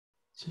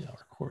see, I'll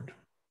record.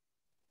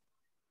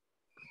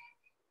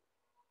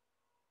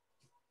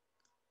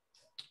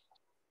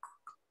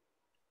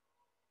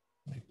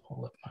 Let me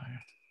pull up my.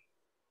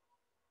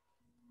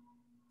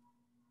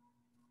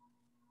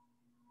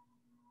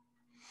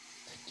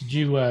 Did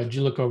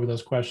you look over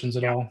those questions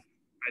at all?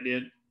 I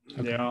did.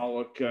 Okay. They all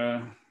look.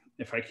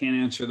 If I can't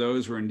answer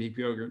those, we're in deep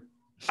yogurt.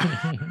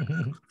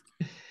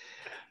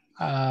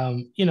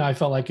 I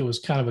felt like it was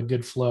kind of a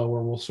good flow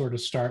where we'll sort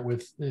of start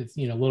with, a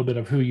little bit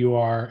of who you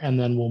are, and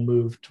then we'll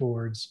move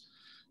towards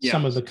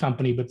some of the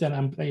company. But then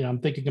I'm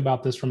thinking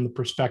about this from the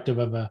perspective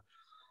of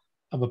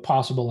a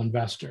possible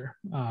investor.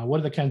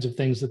 What are the kinds of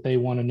things that they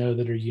want to know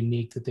that are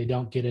unique that they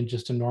don't get in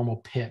just a normal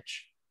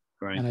pitch?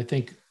 Right. And I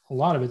think a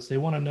lot of it's they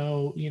want to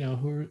know,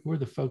 who are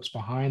the folks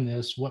behind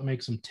this, what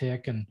makes them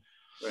tick, and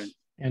right.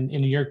 And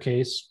in your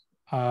case,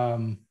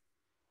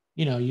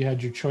 you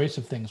had your choice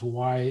of things.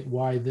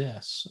 Why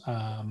this?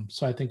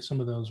 So I think some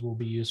of those will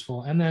be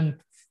useful. And then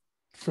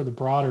for the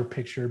broader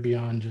picture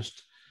beyond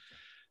just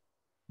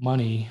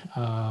money,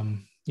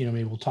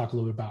 maybe we'll talk a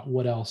little bit about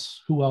what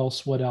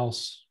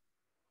else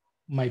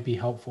might be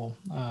helpful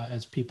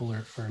as people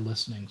are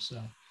listening.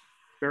 So,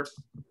 sure.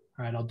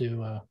 All right, I'll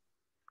do a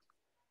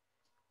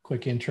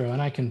quick intro,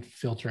 and I can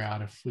filter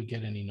out if we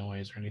get any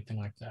noise or anything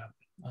like that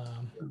a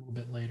little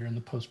bit later in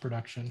the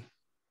post-production.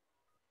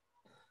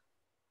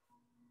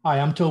 Hi,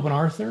 I'm Tobin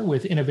Arthur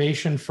with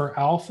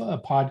Innovation4Alpha, a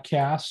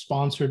podcast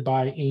sponsored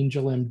by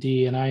Angel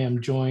MD, and I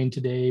am joined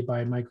today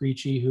by Mike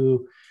Ricci,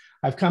 who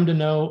I've come to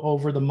know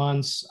over the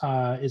months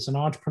is an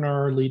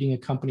entrepreneur leading a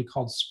company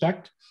called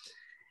Spect,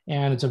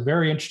 and it's a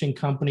very interesting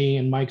company,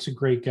 and Mike's a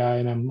great guy,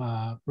 and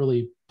I'm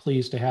really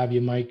pleased to have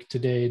you, Mike,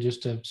 today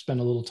just to spend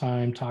a little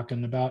time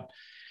talking about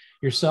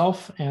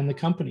yourself and the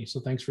company.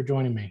 So thanks for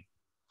joining me.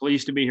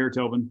 Pleased to be here,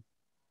 Tobin.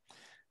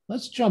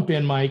 Let's jump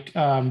in, Mike.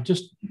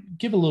 Just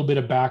give a little bit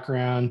of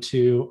background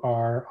to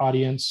our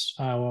audience.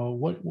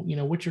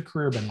 What's your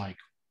career been like?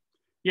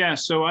 Yeah,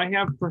 so I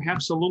have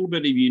perhaps a little bit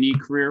of a unique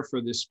career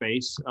for this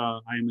space.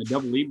 I'm a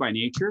double E by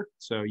nature.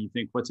 So you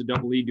think, what's a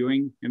double E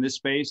doing in this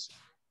space?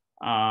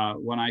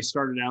 When I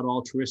started out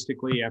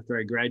altruistically after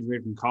I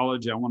graduated from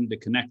college, I wanted to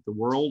connect the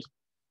world.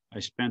 I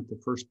spent the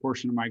first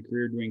portion of my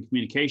career doing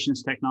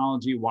communications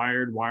technology,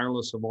 wired,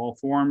 wireless of all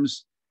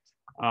forms.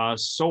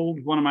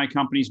 Sold one of my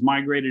companies,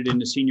 migrated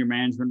into senior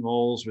management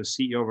roles, was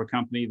CEO of a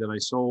company that I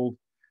sold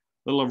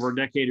a little over a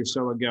decade or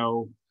so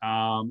ago.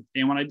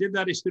 And when I did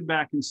that, I stood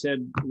back and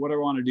said, what do I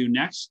want to do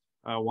next?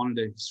 I wanted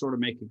to sort of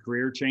make a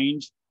career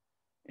change.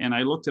 And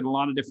I looked at a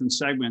lot of different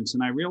segments,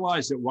 and I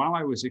realized that while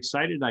I was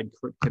excited, I'd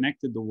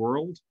connected the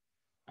world.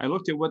 I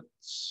looked at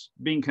what's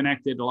being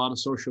connected, a lot of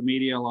social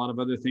media, a lot of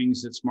other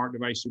things that smart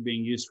devices are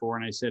being used for.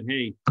 And I said,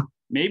 hey,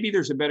 maybe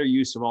there's a better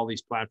use of all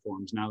these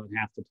platforms now that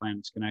half the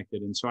planet's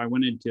connected. And so I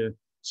went into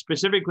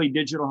specifically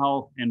digital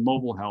health and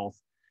mobile health,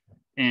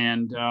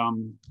 and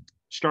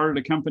started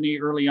a company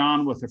early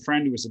on with a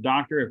friend who was a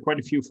doctor. I have quite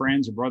a few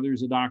friends. A brother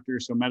is a doctor,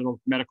 so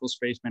medical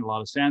space made a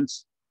lot of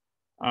sense.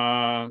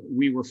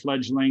 We were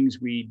fledglings.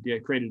 We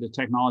created a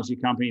technology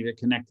company that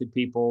connected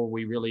people.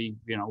 We really,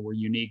 were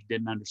unique,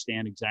 didn't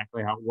understand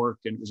exactly how it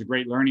worked. And it was a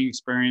great learning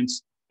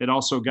experience. It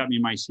also got me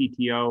my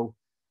CTO,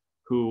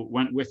 who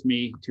went with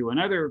me to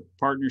another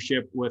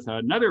partnership with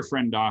another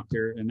friend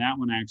doctor. And that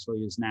one actually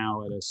is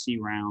now at a C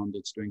round.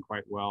 It's doing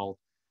quite well.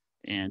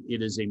 And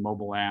it is a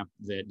mobile app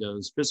that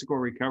does physical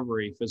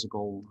recovery,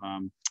 physical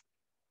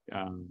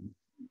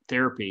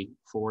therapy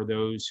for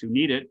those who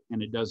need it.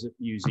 And it does it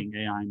using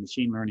AI and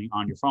machine learning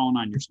on your phone,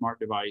 on your smart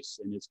device,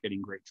 and it's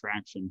getting great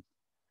traction.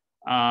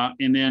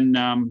 And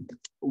then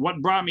what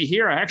brought me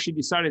here, I actually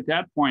decided at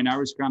that point, I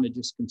was going to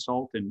just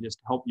consult and just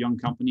help young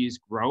companies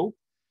grow.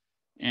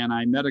 And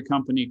I met a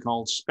company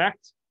called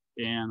Spect,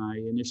 and I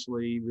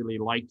initially really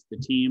liked the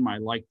team. I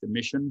liked the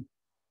mission,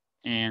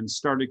 and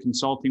started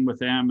consulting with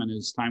them. And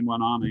as time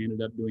went on, I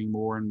ended up doing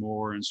more and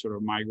more, and sort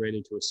of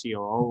migrated to a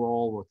COO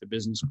role with the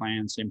business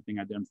plan, same thing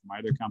I'd done for my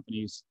other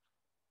companies,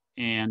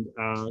 and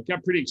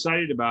got pretty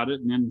excited about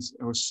it. And then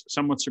I was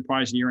somewhat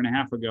surprised a year and a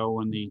half ago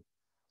when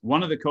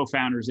one of the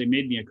co-founders, they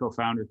made me a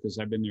co-founder because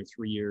I've been there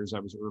 3 years, I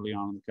was early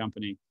on in the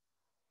company,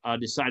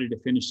 decided to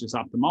finish his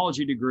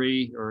ophthalmology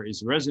degree or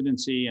his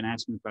residency, and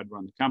asked me if I'd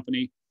run the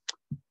company.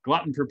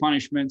 Glutton for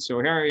punishment. So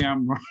here I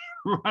am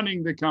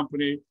running the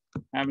company,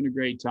 having a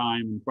great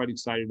time, and quite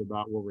excited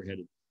about where we're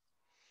headed.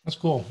 That's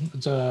cool.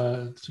 It's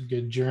a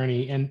good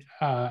journey. And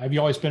have you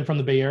always been from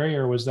the Bay Area,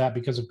 or was that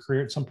because of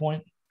career at some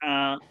point?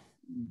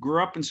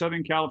 Grew up in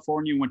Southern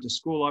California, went to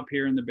school up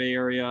here in the Bay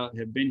Area,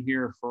 have been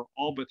here for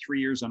all but 3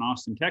 years in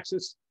Austin,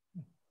 Texas.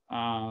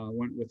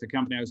 Went with the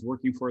company I was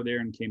working for there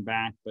and came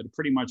back, but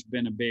pretty much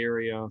been a Bay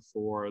Area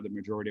for the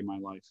majority of my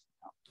life.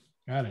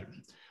 Got it.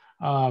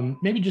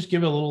 Maybe just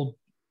give a little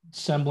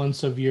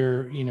semblance of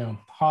your,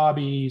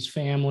 hobbies,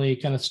 family,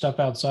 kind of stuff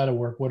outside of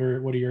work. What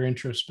are your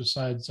interests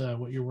besides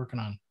what you're working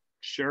on?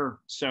 Sure.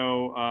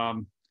 So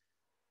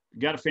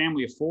got a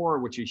family of 4,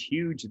 which is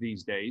huge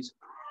these days.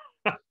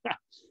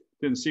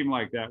 Didn't seem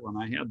like that when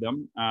I had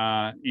them.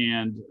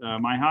 And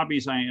my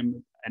hobbies, I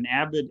am an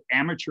avid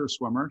amateur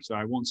swimmer. So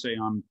I won't say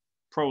I'm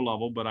pro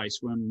level, but I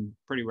swim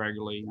pretty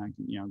regularly. I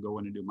can, go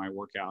in and do my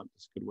workout.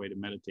 It's a good way to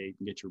meditate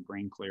and get your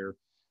brain clear.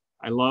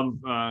 I love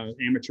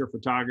amateur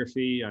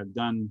photography. I've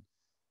done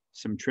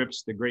some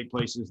trips to great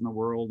places in the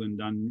world and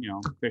done,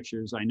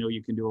 pictures. I know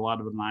you can do a lot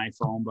of it on an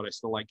iPhone, but I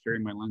still like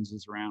carrying my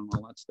lenses around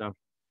and all that stuff.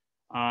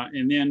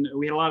 And then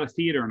we had a lot of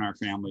theater in our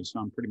family, so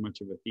I'm pretty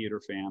much of a theater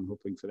fan,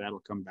 hoping for that'll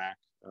come back,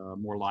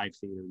 more live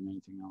theater than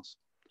anything else.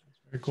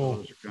 Very cool. So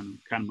those are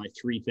kind of my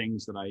three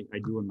things that I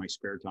do in my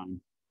spare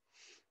time.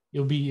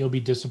 You'll be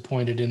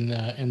disappointed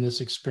in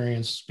this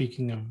experience.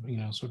 Speaking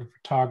of sort of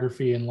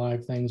photography and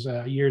live things,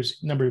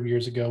 number of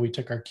years ago, we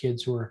took our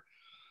kids who were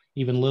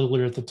even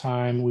littler at the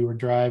time. We were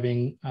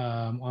driving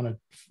on a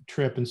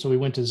trip, and so we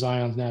went to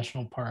Zion's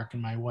National Park,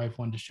 and my wife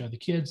wanted to show the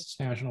kids this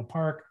national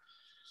park.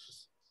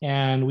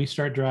 And we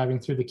start driving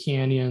through the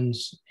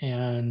canyons,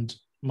 and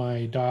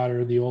my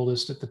daughter, the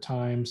oldest at the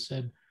time,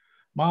 said,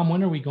 "Mom,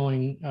 when are we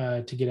going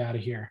to get out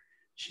of here?"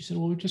 She said,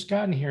 "Well, we've just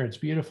gotten here. It's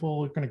beautiful.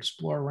 We're going to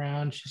explore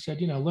around." She said,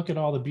 "Look at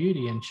all the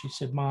beauty." And she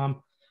said,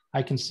 "Mom,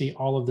 I can see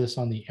all of this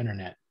on the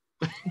internet."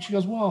 And she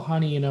goes, "Well,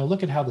 honey,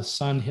 look at how the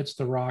sun hits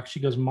the rock." She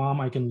goes, "Mom,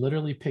 I can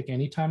literally pick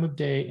any time of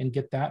day and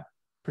get that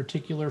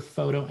particular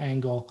photo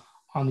angle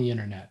on the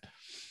internet."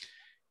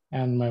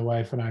 And my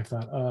wife and I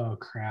thought, "Oh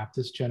crap,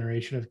 this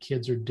generation of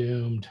kids are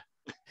doomed."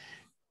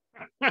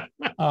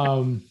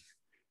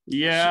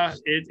 Yeah,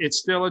 it's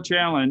still a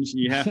challenge.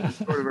 You have to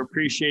sort of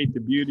appreciate the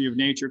beauty of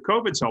nature.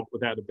 COVID's helped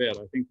with that a bit.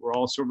 I think we're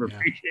all sort of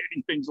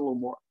appreciating things a little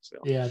more. So.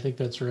 Yeah, I think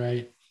that's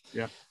right.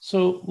 Yeah.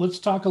 So let's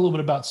talk a little bit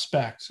about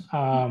Spect.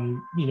 Talk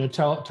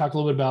a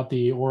little bit about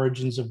the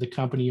origins of the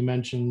company. You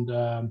mentioned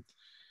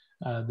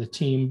the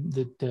team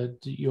that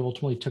you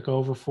ultimately took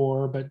over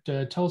for, but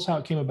tell us how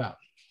it came about.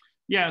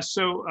 Yeah.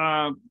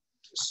 So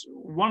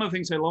one of the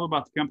things I love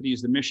about the company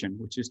is the mission,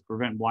 which is to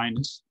prevent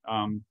blindness.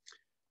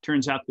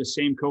 Turns out the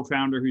same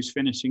co-founder who's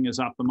finishing his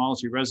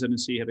ophthalmology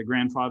residency had a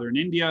grandfather in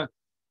India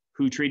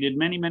who treated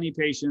many, many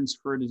patients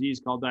for a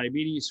disease called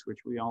diabetes, which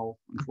we all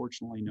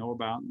unfortunately know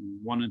about. And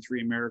 1 in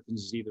 3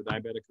 Americans is either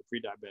diabetic or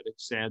pre-diabetic,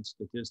 sad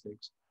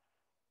statistics.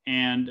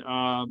 And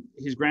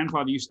his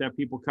grandfather used to have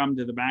people come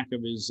to the back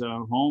of his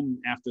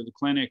home after the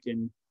clinic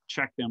and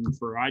check them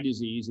for eye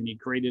disease. And he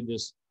created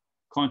this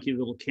clunky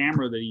little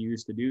camera that he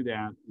used to do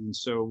that. And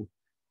so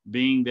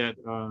being that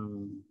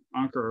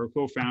Ankur, our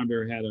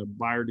co-founder, had a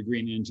bio degree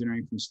in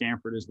engineering from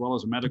Stanford, as well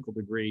as a medical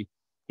degree,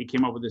 he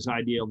came up with this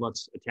idea of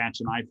let's attach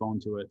an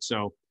iPhone to it.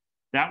 So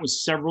that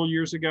was several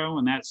years ago,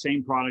 and that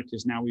same product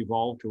has now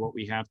evolved to what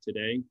we have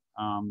today.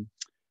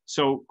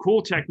 So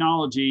cool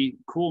technology,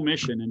 cool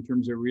mission in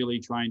terms of really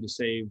trying to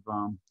save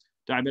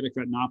diabetic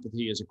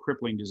retinopathy is a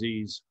crippling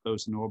disease,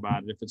 those who know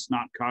about it. If it's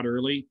not caught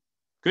early,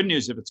 good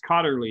news, if it's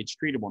caught early, it's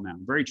treatable now,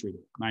 very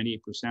treatable, 98%.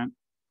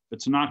 If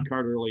it's not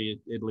caught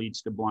early, it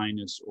leads to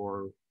blindness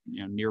or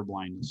near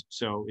blindness.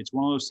 So it's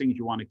one of those things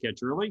you want to catch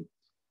early.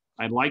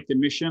 I like the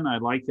mission. I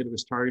like that it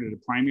was targeted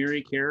at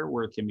primary care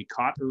where it can be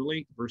caught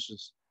early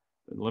versus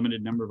a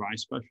limited number of eye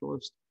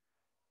specialists.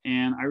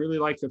 And I really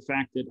like the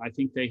fact that I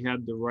think they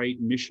had the right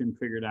mission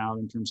figured out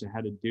in terms of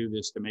how to do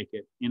this to make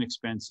it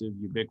inexpensive,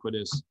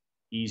 ubiquitous,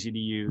 easy to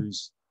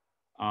use,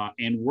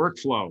 and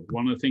workflow.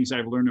 One of the things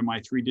I've learned in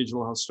my 3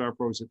 digital health star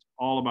pros, it's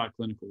all about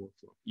clinical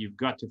workflow. You've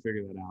got to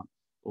figure that out.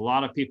 A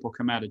lot of people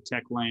come out of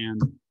tech land,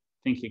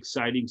 think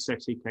exciting,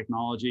 sexy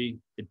technology.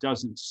 It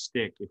doesn't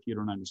stick if you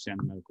don't understand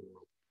the medical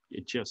world.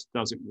 It just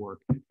doesn't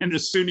work. And the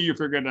sooner you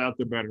figure it out,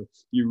 the better.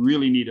 You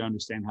really need to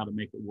understand how to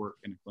make it work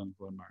in a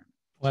clinical environment.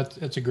 Well,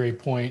 that's a great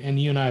point. And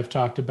you and I have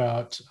talked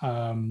about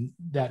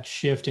that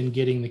shift in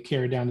getting the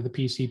care down to the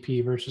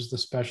PCP versus the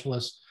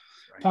specialist.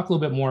 Right. Talk a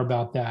little bit more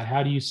about that.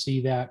 How do you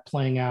see that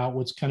playing out?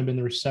 What's kind of been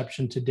the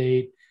reception to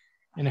date?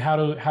 And how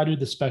do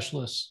the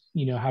specialists,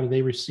 how do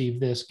they receive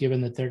this, given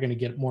that they're going to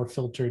get more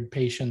filtered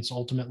patients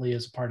ultimately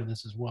as a part of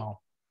this as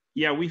well?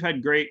 Yeah, we've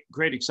had great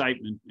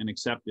excitement and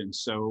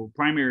acceptance. So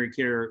primary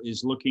care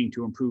is looking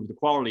to improve the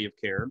quality of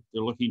care.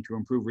 They're looking to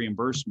improve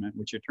reimbursement,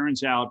 which it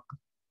turns out,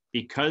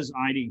 because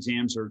eye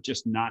exams are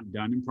just not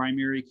done in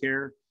primary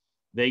care,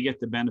 they get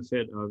the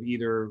benefit of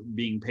either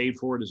being paid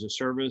for it as a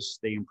service,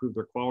 they improve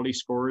their quality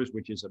scores,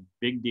 which is a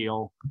big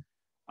deal.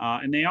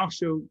 And they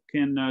also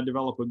can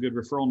develop a good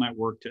referral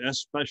network to us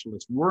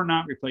specialists. We're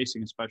not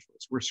replacing a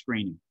specialist, we're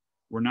screening.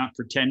 We're not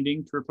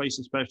pretending to replace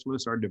a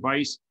specialist. Our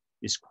device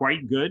is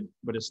quite good,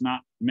 but it's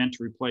not meant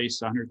to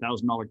replace a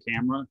 $100,000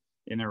 camera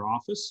in their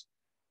office.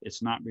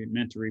 It's not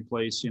meant to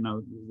replace,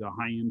 the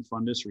high-end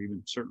fundus or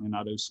even certainly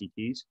not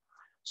OCTs.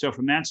 So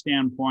from that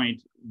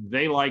standpoint,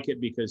 they like it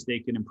because they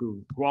can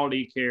improve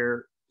quality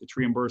care, it's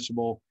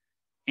reimbursable.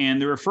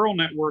 And the referral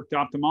network, the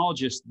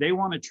ophthalmologists, they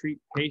want to treat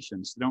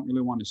patients. They don't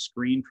really want to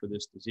screen for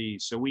this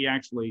disease. So we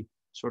actually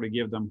sort of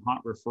give them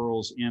hot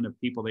referrals in of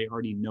people they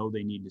already know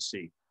they need to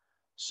see.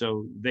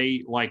 So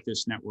they like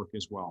this network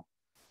as well.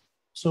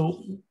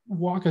 So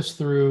walk us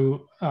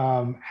through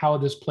how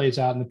this plays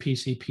out in the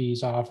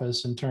PCP's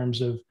office in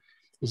terms of,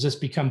 does this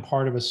become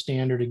part of a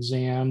standard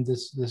exam,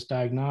 this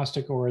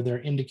diagnostic, or are there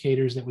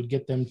indicators that would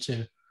get them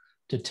to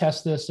to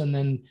test this, and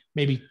then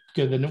maybe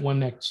go the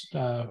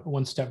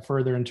one step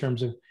further in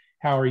terms of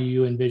how are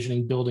you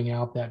envisioning building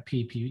out that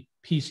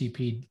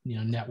PCP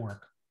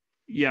network?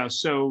 Yeah,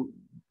 so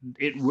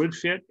it would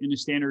fit in a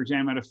standard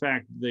exam. Matter of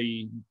fact,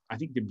 I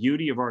think the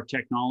beauty of our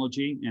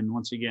technology, and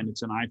once again,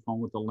 it's an iPhone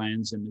with a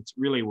lens, and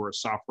we're a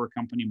software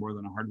company more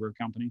than a hardware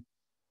company.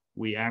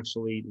 We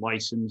actually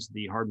license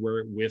the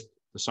hardware with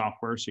the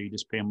software, so you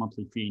just pay a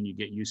monthly fee and you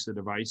get used to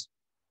the device.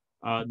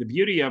 The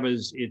beauty of it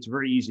is it's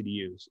very easy to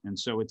use, and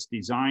so it's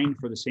designed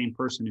for the same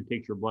person who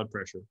takes your blood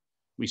pressure.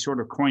 We sort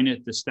of coin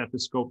it the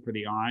stethoscope for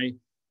the eye.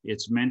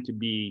 It's meant to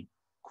be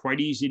quite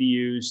easy to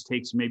use,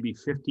 takes maybe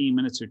 15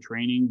 minutes of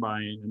training by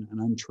an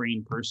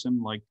untrained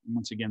person, like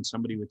once again,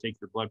 somebody would take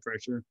your blood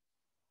pressure.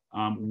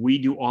 We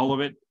do all of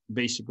it,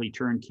 basically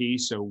turnkey.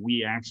 So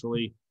we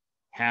actually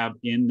have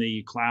in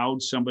the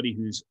cloud somebody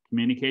who's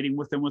communicating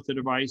with them with the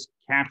device,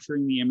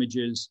 capturing the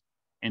images,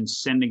 and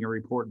sending a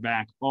report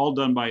back, all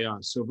done by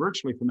us. So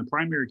virtually from the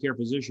primary care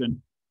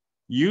physician,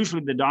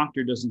 usually the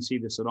doctor doesn't see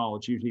this at all.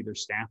 It's usually their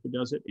staff who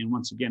does it. And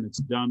once again, it's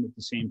done at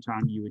the same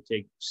time you would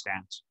take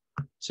stats.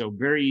 So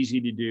very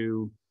easy to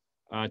do.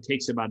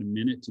 Takes about a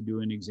minute to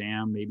do an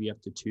exam, maybe up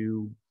to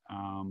 2.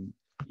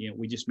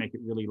 We just make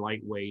it really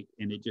lightweight,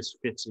 and it just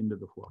fits into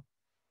the flow.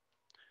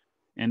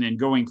 And then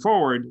going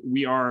forward,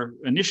 we are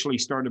initially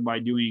started by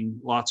doing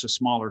lots of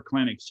smaller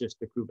clinics just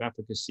to prove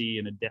efficacy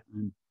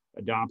and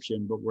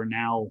adoption, but we're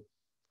now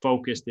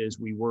focused, as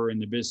we were in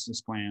the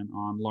business plan,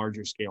 on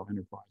larger scale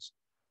enterprise.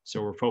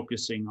 So we're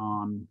focusing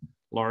on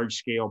large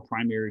scale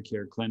primary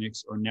care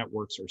clinics or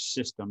networks or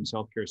systems,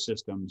 healthcare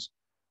systems,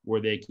 where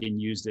they can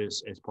use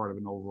this as part of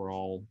an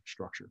overall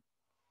structure.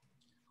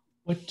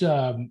 What,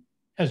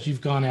 as you've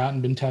gone out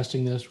and been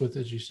testing this with,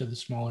 as you said, the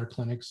smaller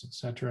clinics, et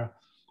cetera,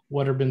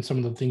 what have been some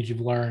of the things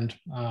you've learned?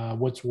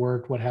 What's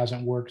worked, what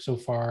hasn't worked so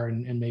far,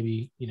 and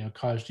maybe,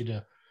 caused you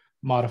to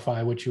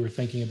modify what you were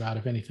thinking about,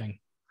 if anything?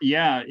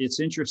 Yeah,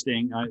 it's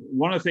interesting.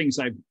 One of the things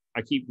I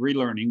keep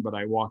relearning, but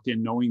I walked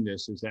in knowing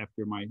this, is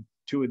after my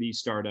 2 of these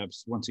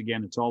startups, once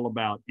again, it's all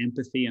about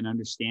empathy and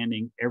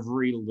understanding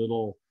every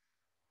little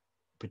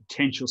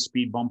potential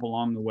speed bump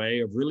along the way,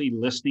 of really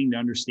listening to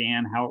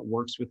understand how it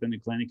works within the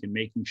clinic and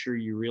making sure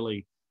you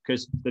really,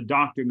 because the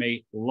doctor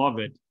may love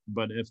it,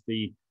 but if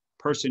the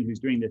person who's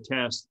doing the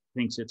test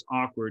thinks it's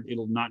awkward,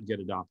 it'll not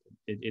get adopted.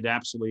 It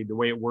absolutely, the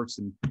way it works,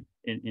 and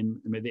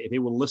they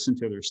will listen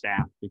to their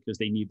staff because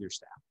they need their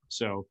staff.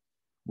 So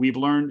we've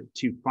learned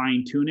to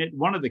fine tune it.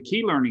 One of the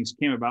key learnings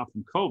came about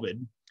from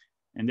COVID,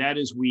 and that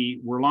is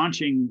we were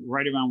launching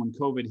right around when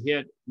COVID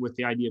hit with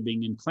the idea of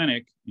being in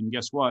clinic, and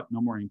guess what?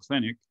 No more in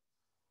clinic.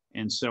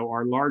 And so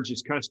our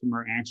largest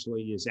customer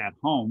actually is at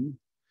home.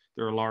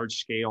 They're a large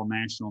scale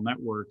national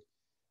network.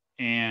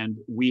 And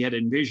we had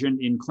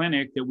envisioned in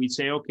clinic that we'd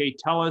say, okay,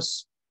 tell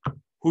us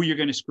who you're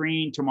going to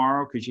screen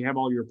tomorrow, because you have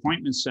all your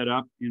appointments set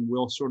up, and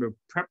we'll sort of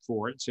prep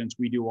for it since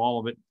we do all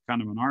of it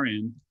kind of on our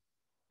end.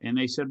 And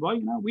they said, well,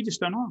 we just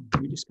don't know.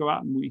 We just go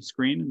out and we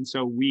screen. And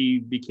so we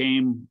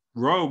became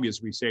rogue, as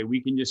we say.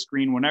 We can just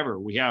screen whenever.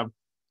 We have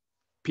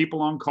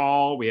people on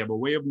call. We have a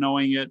way of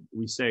knowing it.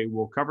 We say,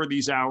 we'll cover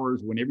these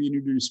hours. Whenever you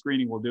need to do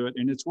screening, we'll do it.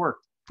 And it's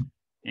worked.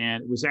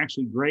 And it was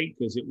actually great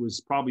because it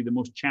was probably the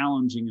most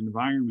challenging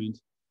environment.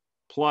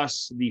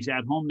 Plus these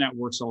at-home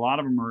networks, a lot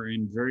of them are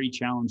in very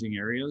challenging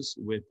areas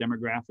with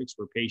demographics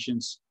where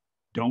patients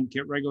don't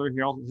get regular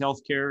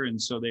health care.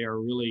 And so they are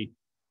really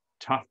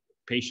tough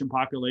patient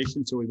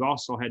population. So we've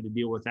also had to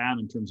deal with that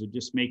in terms of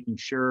just making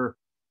sure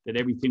that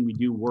everything we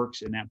do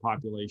works in that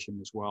population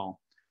as well.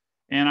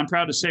 And I'm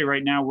proud to say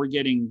right now we're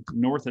getting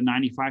north of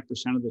 95%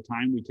 of the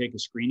time we take a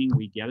screening,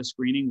 we get a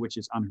screening, which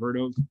is unheard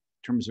of in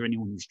terms of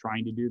anyone who's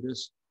trying to do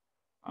this.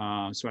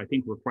 So I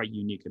think we're quite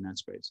unique in that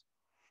space.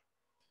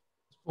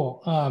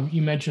 Cool.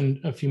 You mentioned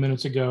a few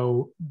minutes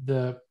ago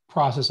the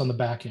process on the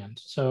back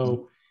end.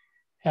 So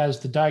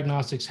as the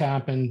diagnostics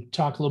happen,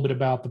 talk a little bit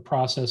about the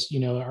process,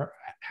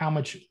 how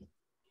much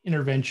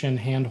intervention,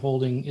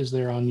 hand-holding is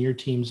there on your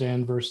team's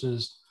end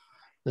versus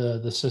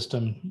the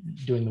system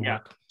doing the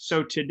work?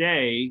 So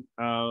today,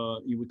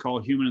 you would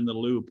call human in the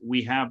loop.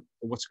 We have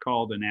what's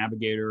called a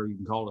navigator. You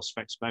can call it a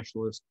Spect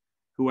specialist,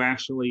 who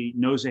actually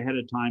knows ahead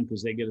of time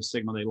because they get a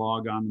signal, they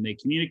log on, and they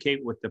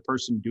communicate with the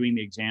person doing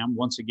the exam.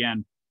 Once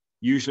again,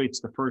 usually it's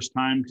the first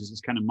time because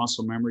it's kind of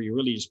muscle memory. You're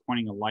really just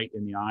pointing a light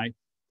in the eye.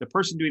 The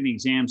person doing the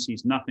exam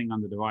sees nothing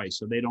on the device,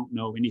 so they don't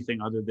know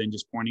anything other than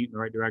just pointing in the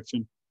right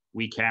direction.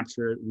 We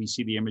capture it, we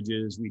see the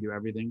images, we do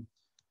everything.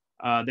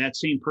 That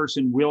same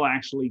person will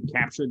actually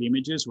capture the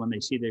images when they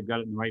see they've got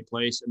it in the right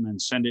place, and then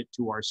send it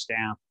to our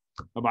staff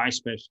of eye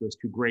specialists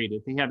to grade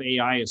it. They have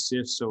AI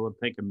assist, so it'll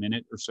take a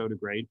minute or so to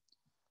grade.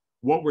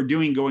 What we're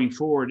doing going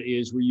forward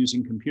is we're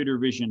using computer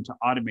vision to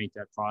automate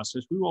that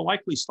process. We will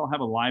likely still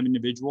have a live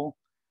individual,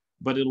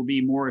 but it'll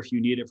be more if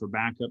you need it for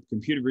backup.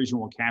 Computer vision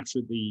will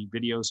capture the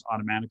videos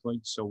automatically,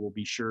 so we'll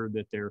be sure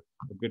that they're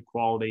of good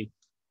quality.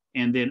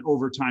 And then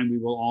over time, we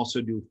will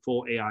also do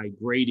full AI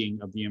grading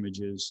of the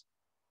images.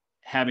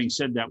 Having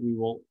said that, we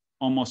will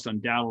almost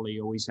undoubtedly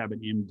always have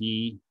an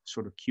MD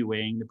sort of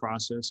QAing the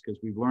process, because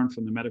we've learned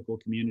from the medical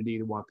community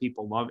that while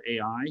people love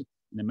AI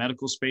in the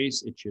medical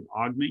space, it should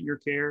augment your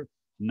care,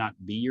 not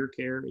be your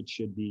care. It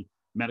should be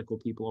medical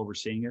people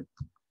overseeing it.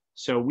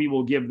 So we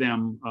will give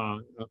them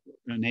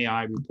an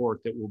AI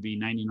report that will be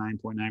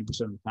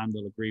 99.9% of the time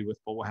they'll agree with,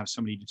 but we'll have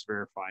somebody just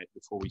verify it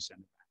before we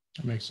send it back.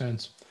 That makes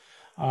sense.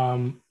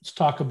 Let's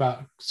talk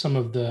about some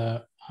of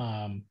the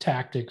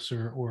tactics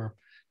or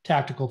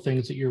tactical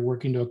things that you're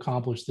working to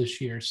accomplish this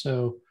year.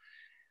 So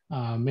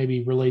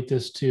maybe relate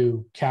this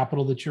to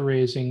capital that you're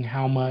raising,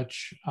 how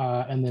much,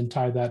 and then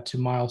tie that to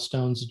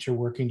milestones that you're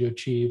working to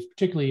achieve,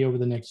 particularly over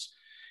the next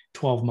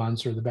 12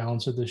 months or the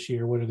balance of this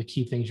year. What are the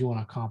key things you want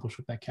to accomplish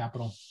with that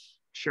capital?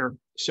 Sure.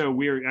 So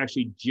we're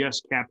actually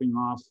just capping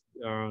off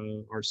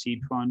our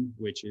seed fund,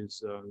 which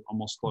is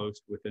almost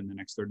closed within the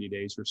next 30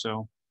 days or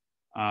so.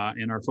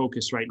 And our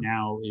focus right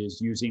now is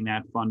using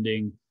that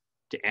funding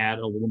to add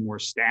a little more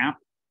staff,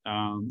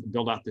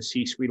 build out the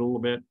C-suite a little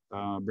bit,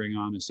 bring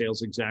on a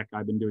sales exec.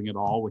 I've been doing it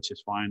all, which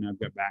is fine. I've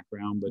got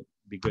background, but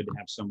it'd be good to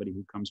have somebody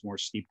who comes more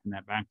steeped in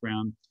that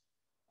background.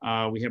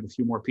 We have a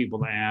few more people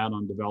to add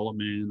on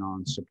development,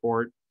 on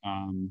support.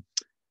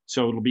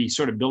 So it'll be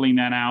sort of building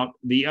that out.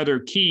 The other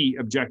key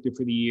objective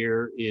for the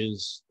year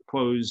is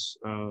close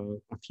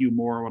a few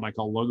more what I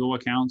call logo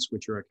accounts,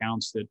 which are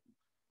accounts that,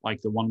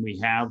 like the one we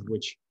have,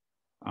 which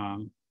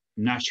I'm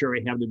not sure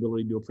I have the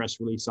ability to do a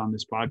press release on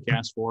this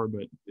podcast for,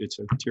 but it's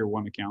a tier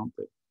 1 account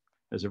that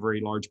has a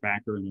very large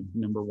backer and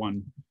a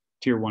 #1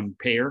 tier 1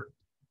 payer.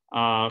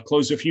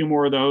 Close a few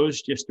more of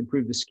those just to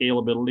prove the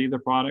scalability of the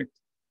product.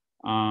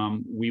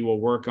 We will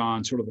work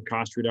on sort of the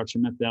cost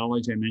reduction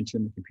methodology. I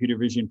mentioned the computer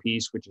vision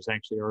piece, which is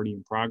actually already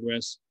in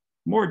progress.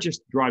 More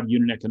just drive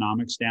unit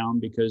economics down,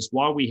 because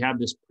while we have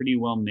this pretty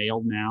well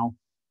nailed now,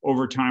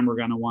 over time, we're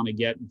going to want to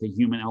get the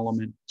human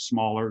element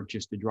smaller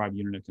just to drive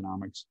unit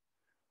economics.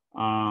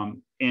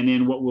 And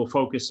then what we'll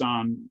focus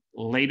on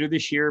later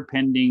this year,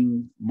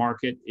 pending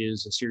market,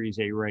 is a Series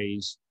A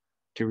raise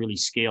to really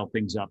scale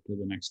things up to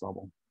the next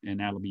level.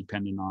 And that'll be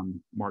pending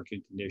on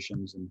market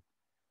conditions and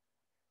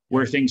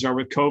where things are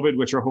with COVID,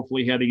 which are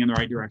hopefully heading in the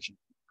right direction.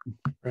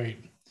 Right.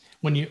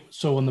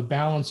 So on the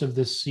balance of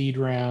this seed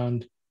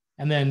round,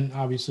 and then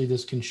obviously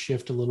this can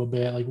shift a little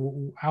bit, like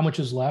how much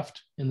is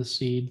left in the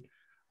seed?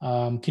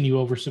 Can you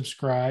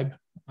oversubscribe?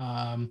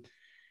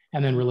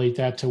 And then relate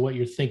that to what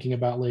you're thinking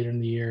about later in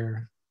the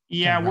year.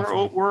 Yeah,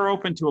 we're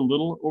open to a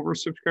little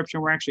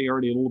oversubscription. We're actually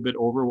already a little bit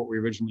over what we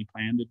originally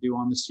planned to do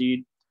on the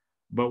seed,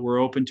 but we're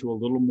open to a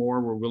little more.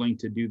 We're willing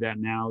to do that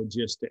now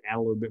just to add a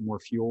little bit more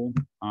fuel.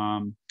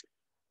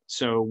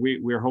 So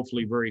we're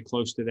hopefully very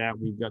close to that.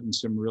 We've gotten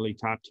some really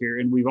top tier,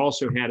 and we've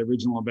also had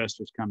original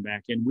investors come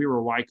back. And we were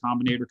a Y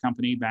Combinator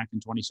company back in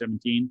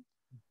 2017.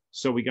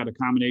 So we got a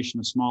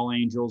combination of small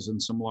angels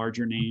and some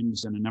larger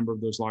names, and a number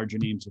of those larger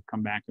names have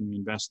come back and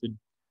reinvested.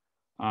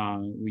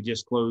 We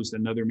just closed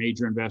another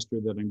major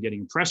investor that I'm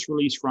getting a press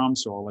release from,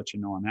 so I'll let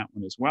you know on that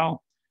one as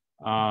well,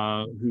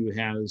 who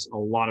has a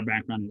lot of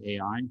background in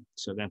AI.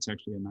 So that's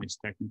actually a nice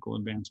technical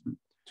advancement.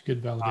 It's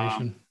good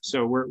validation.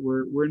 So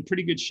we're in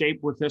pretty good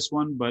shape with this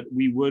one, but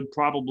we would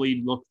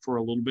probably look for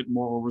a little bit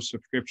more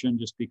oversubscription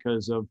just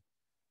because of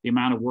the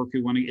amount of work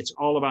we want to. It's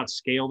all about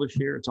scale this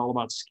year. It's all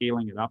about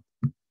scaling it up.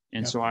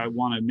 And so I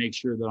want to make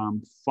sure that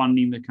I'm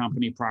funding the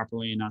company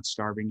properly and not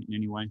starving in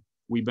any way.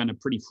 We've been a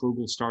pretty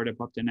frugal startup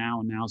up to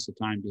now, and now's the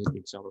time to hit the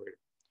accelerator.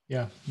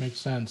 Yeah, makes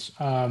sense.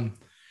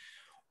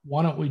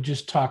 Why don't we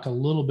just talk a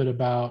little bit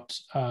about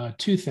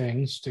two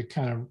things to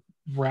kind of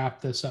wrap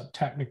this up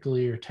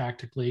technically or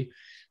tactically.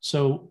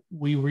 So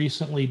we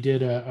recently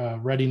did a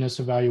readiness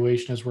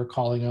evaluation, as we're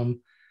calling them,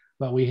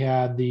 but we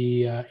had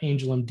the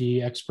Angel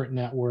MD Expert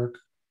Network.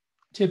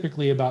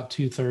 Typically about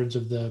 2/3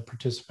 of the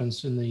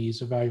participants in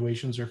these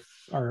evaluations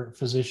are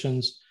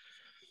physicians.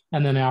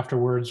 And then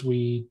afterwards,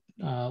 we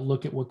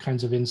look at what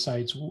kinds of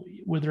insights.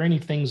 Were there any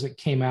things that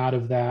came out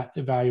of that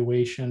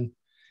evaluation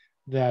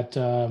that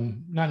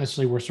not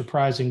necessarily were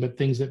surprising, but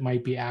things that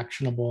might be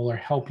actionable or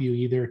help you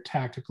either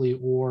tactically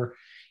or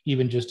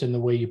even just in the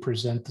way you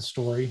present the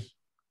story?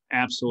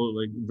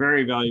 Absolutely.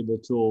 Very valuable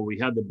tool. We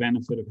had the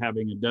benefit of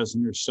having a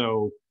dozen or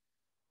so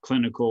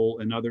clinical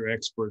and other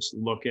experts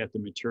look at the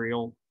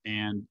material.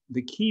 And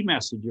the key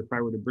message, if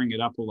I were to bring it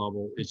up a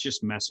level, is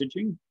just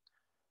messaging.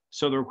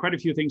 So there were quite a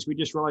few things we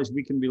just realized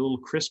we can be a little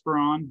crisper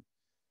on,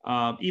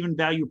 even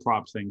value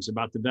prop things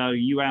about the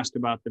value. You asked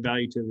about the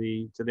value to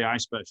the eye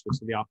specialist,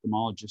 to the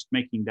ophthalmologist,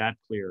 making that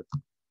clear.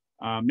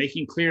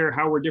 Making clear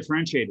how we're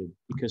differentiated,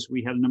 because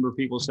we had a number of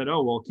people who said,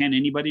 oh, well, can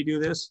anybody do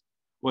this?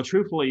 Well,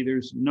 truthfully,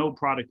 there's no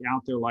product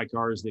out there like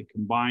ours that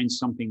combines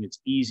something that's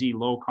easy,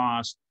 low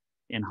cost,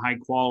 and high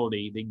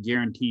quality that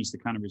guarantees the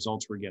kind of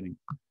results we're getting.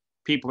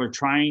 People are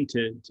trying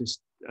to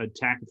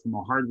attack it from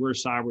a hardware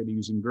side where they're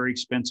using very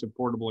expensive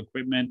portable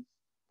equipment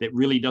that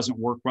really doesn't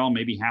work well.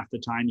 Maybe half the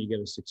time you get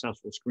a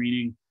successful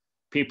screening.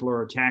 People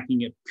are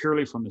attacking it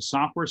purely from the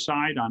software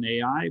side on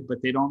AI, but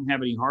they don't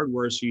have any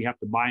hardware, so you have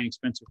to buy an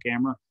expensive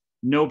camera.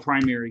 No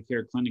primary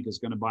care clinic is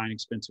going to buy an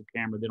expensive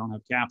camera. They don't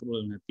have capital,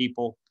 they don't have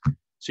people.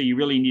 So you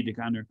really need to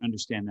kind of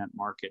understand that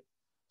market.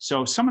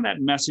 So some of that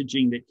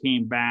messaging that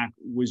came back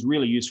was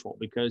really useful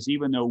because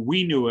even though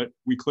we knew it,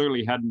 we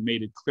clearly hadn't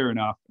made it clear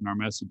enough in our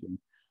messaging.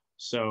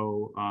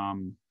 So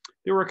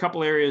there were a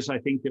couple areas I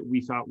think that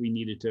we thought we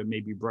needed to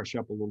maybe brush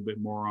up a little bit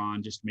more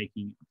on, just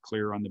making it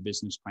clear on the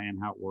business plan,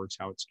 how it works,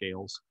 how it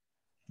scales.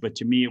 But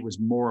to me, it was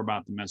more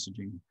about the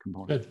messaging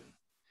component. Good.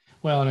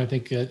 Well, and I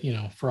think that,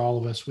 for all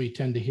of us, we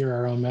tend to hear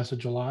our own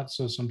message a lot.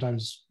 So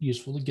sometimes it's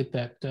useful to get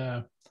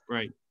that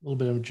right. little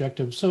bit of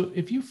objective. So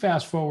if you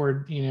fast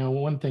forward,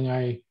 one thing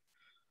I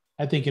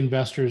think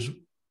investors,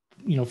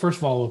 first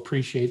of all,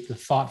 appreciate the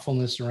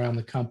thoughtfulness around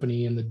the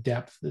company and the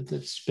depth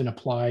that's been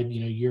applied,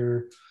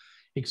 your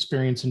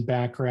experience and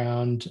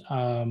background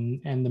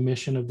and the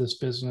mission of this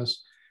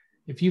business.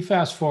 If you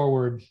fast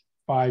forward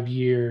 5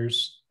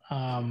 years,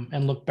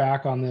 and look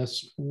back on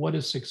this, what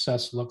does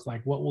success look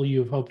like? What will you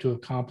have hoped to have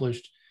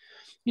accomplished,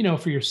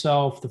 for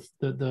yourself,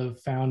 the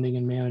founding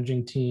and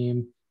managing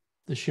team,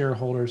 the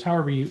shareholders,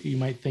 however you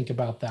might think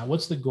about that?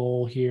 What's the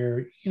goal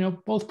here,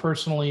 both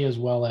personally as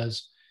well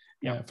as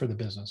for the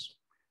business?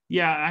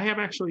 Yeah, I have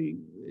actually,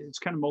 it's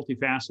kind of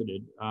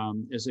multifaceted.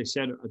 As I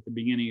said at the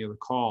beginning of the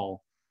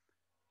call,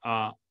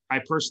 I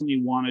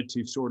personally wanted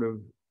to sort of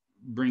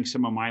bring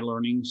some of my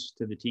learnings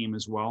to the team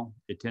as well.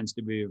 It tends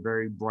to be a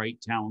very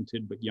bright,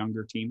 talented, but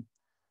younger team,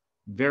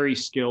 very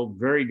skilled,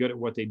 very good at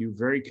what they do,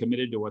 very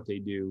committed to what they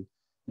do.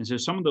 And so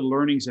some of the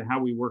learnings of how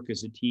we work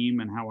as a team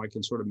and how I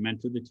can sort of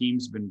mentor the team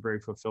has been very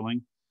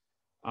fulfilling.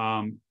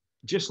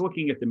 Just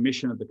looking at the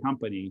mission of the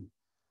company,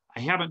 I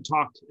haven't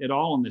talked at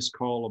all on this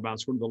call about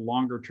sort of the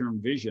longer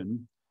term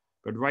vision,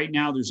 but right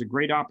now there's a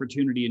great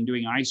opportunity in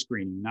doing eye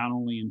screening, not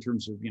only in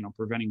terms of,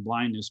 preventing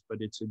blindness,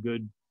 but it's a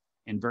good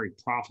and very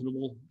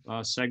profitable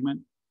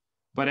segment.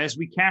 But as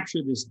we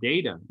capture this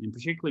data, and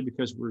particularly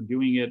because we're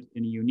doing it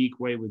in a unique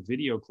way with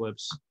video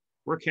clips,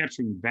 we're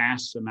capturing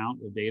vast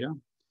amount of data.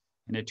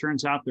 And it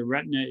turns out the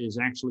retina is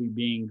actually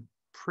being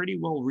pretty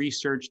well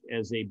researched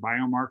as a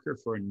biomarker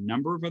for a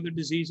number of other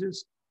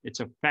diseases.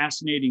 It's a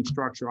fascinating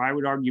structure, I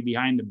would argue,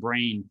 behind the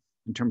brain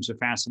in terms of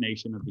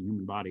fascination of the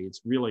human body. It's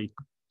really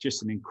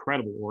just an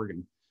incredible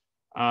organ.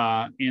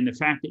 And the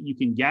fact that you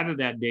can gather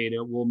that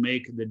data will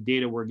make the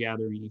data we're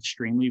gathering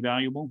extremely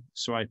valuable.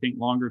 So I think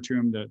longer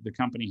term, the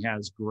company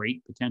has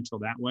great potential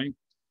that way.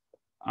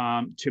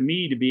 To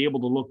me, to be able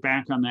to look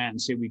back on that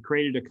and say we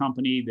created a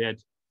company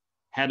that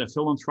had a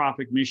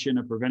philanthropic mission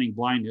of preventing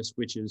blindness,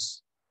 which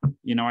is,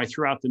 I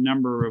threw out the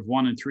number of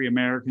 1 in 3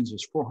 Americans.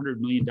 There's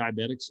 400 million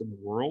diabetics in the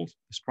world.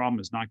 This problem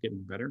is not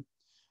getting better.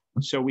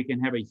 So we can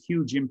have a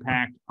huge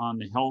impact on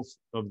the health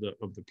of the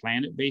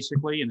planet,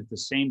 basically. And at the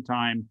same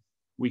time,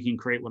 we can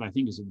create what I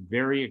think is a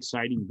very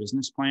exciting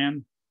business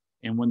plan.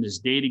 And when this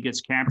data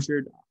gets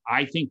captured,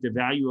 I think the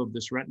value of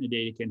this retina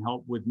data can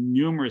help with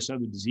numerous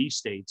other disease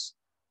states,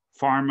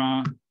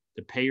 pharma,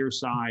 the payer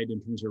side, in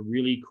terms of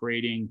really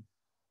creating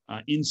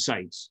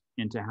insights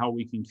into how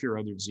we can cure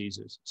other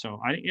diseases.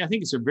 So I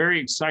think it's a very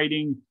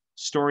exciting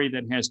story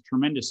that has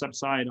tremendous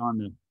upside on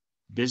the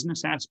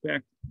business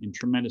aspect and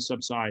tremendous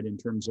upside in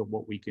terms of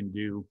what we can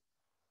do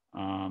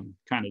kind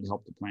of to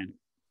help the planet.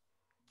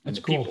 That's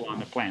and the cool. people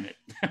on the planet.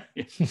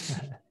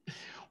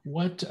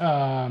 What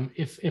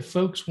if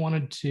folks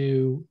wanted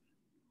to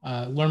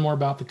learn more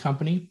about the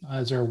company?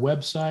 Is there a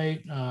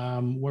website?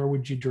 Where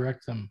would you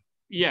direct them?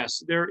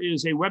 Yes, there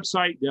is a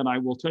website that I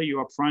will tell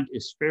you up front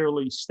is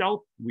fairly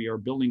stealth. We are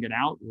building it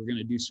out. We're going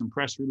to do some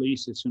press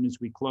release as soon as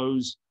we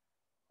close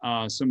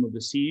some of the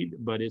seed,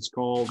 but it's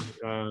called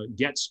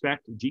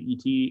GetSpect,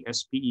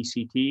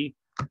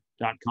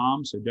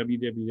 GetSpect.com. So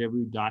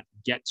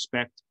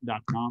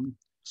www.getspect.com.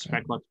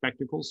 Spect like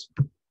spectacles.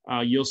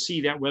 You'll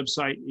see that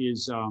website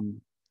is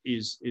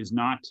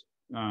not,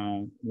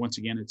 once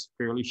again, it's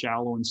fairly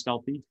shallow and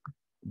stealthy,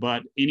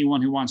 but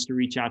anyone who wants to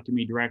reach out to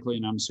me directly,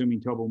 and I'm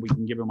assuming, Tobin, we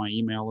can give him my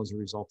email as a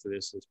result of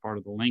this as part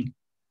of the link.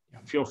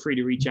 Feel free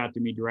to reach out to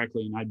me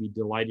directly, and I'd be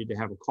delighted to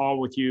have a call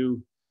with you,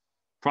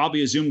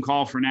 probably a Zoom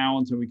call for now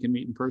until we can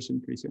meet in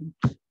person pretty soon,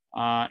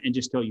 and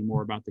just tell you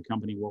more about the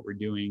company, what we're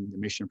doing, the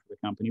mission for the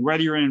company,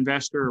 whether you're an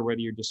investor or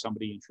whether you're just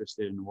somebody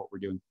interested in what we're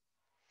doing.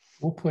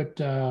 We'll put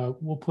a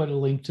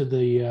link to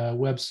the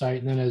website,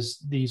 and then as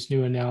these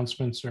new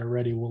announcements are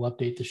ready, we'll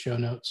update the show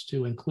notes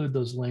to include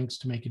those links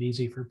to make it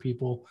easy for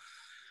people.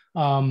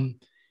 In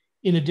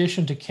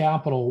addition to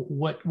capital,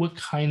 what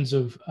kinds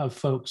of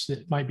folks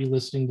that might be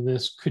listening to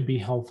this could be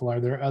helpful? Are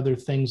there other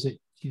things that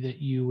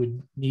you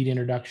would need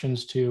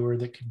introductions to, or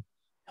that could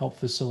help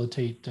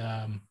facilitate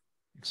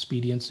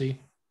expediency?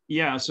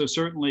 Yeah, so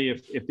certainly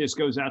if this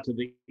goes out to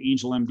the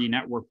Angel MD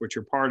network, which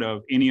you're part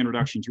of, any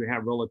introductions you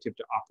have relative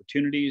to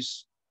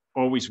opportunities,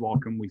 always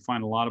welcome. We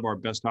find a lot of our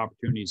best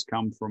opportunities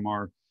come from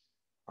our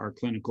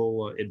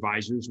clinical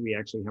advisors. We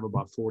actually have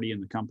about 40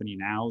 in the company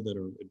now that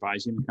are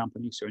advising the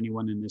company. So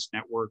anyone in this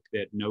network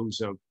that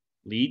knows of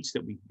leads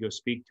that we can go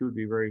speak to would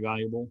be very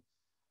valuable.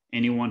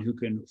 Anyone who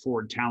can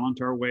forward talent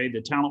our way.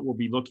 The talent we'll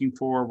be looking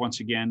for,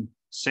 once again,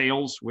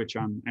 sales, which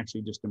I'm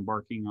actually just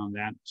embarking on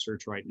that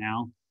search right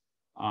now.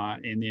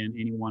 And then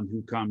anyone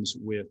who comes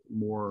with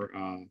more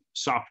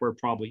software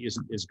probably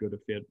isn't as good a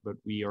fit, but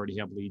we already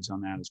have leads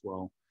on that as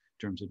well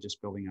in terms of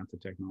just building out the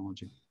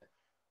technology.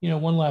 You know,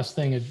 one last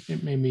thing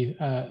it made me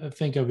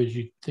think of as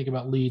you think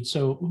about leads.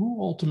 So who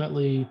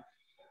ultimately,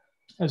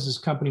 as this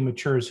company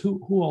matures,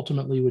 who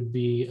ultimately would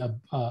be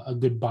a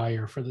good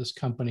buyer for this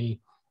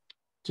company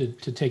to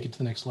take it to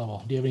the next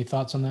level? Do you have any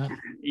thoughts on that?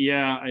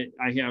 Yeah,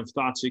 I have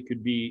thoughts. It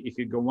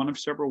could go one of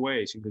several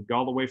ways. It could go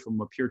all the way from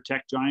a pure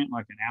tech giant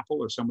like an Apple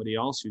or somebody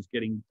else who's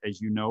getting,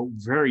 as you know,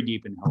 very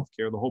deep in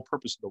healthcare. The whole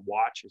purpose of the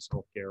watch is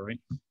healthcare, right?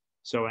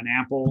 So an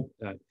Apple,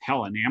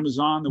 hell, an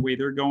Amazon, the way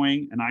they're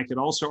going. And I could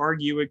also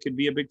argue it could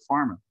be a big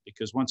pharma,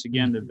 because once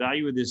again, the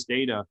value of this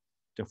data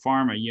to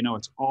pharma, you know,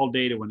 it's all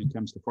data when it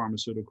comes to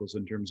pharmaceuticals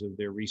in terms of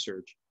their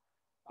research.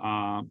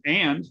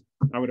 And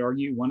I would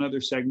argue one other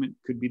segment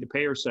could be the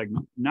payer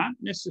segment, not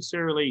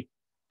necessarily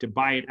to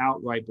buy it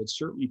outright, but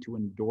certainly to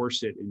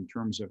endorse it in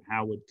terms of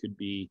how it could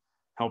be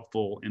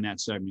helpful in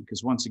that segment.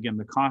 Because once again,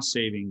 the cost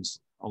savings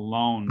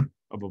alone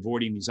of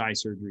avoiding these eye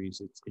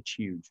surgeries, it's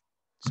huge.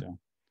 So.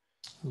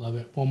 Love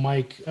it. Well,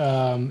 Mike,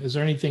 is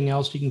there anything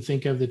else you can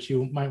think of that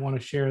you might want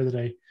to share that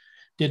I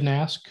didn't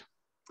ask?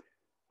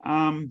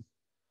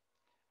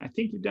 I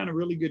think you've done a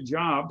really good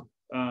job.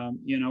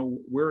 You know,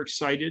 we're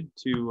excited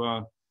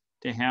to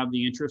have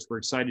the interest. We're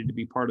excited to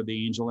be part of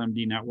the Angel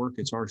MD network.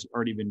 It's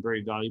already been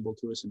very valuable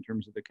to us in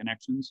terms of the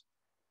connections.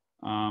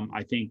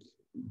 I think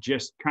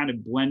just kind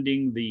of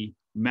blending the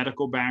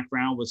medical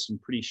background with some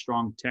pretty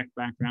strong tech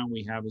background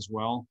we have as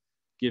well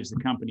gives the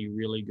company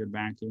really good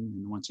backing.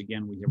 And once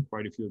again, we have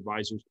quite a few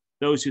advisors.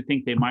 Those who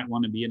think they might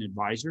want to be an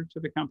advisor to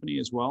the company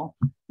as well.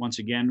 Once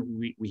again,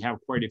 we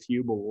have quite a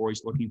few, but we're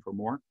always looking for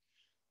more.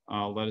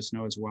 Let us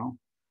know as well.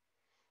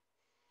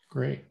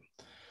 Great.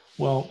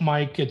 Well,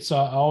 Mike, it's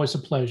always a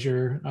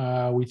pleasure.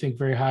 We think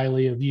very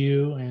highly of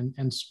you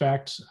and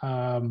Spect,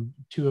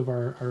 two of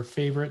our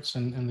favorites,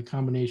 and the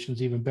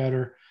combination's even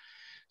better.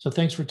 So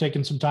thanks for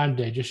taking some time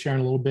today, just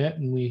sharing a little bit,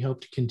 and we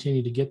hope to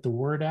continue to get the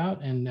word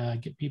out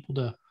and get people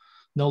to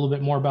know a little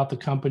bit more about the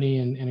company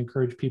and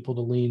encourage people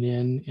to lean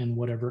in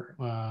whatever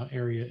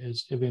area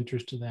is of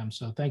interest to them.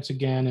 So thanks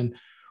again, and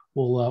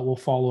we'll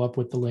follow up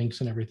with the links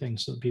and everything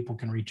so that people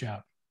can reach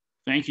out.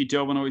 Thank you,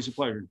 Tobin. Always a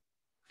pleasure.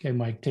 Okay,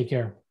 Mike, take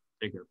care.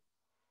 Take care.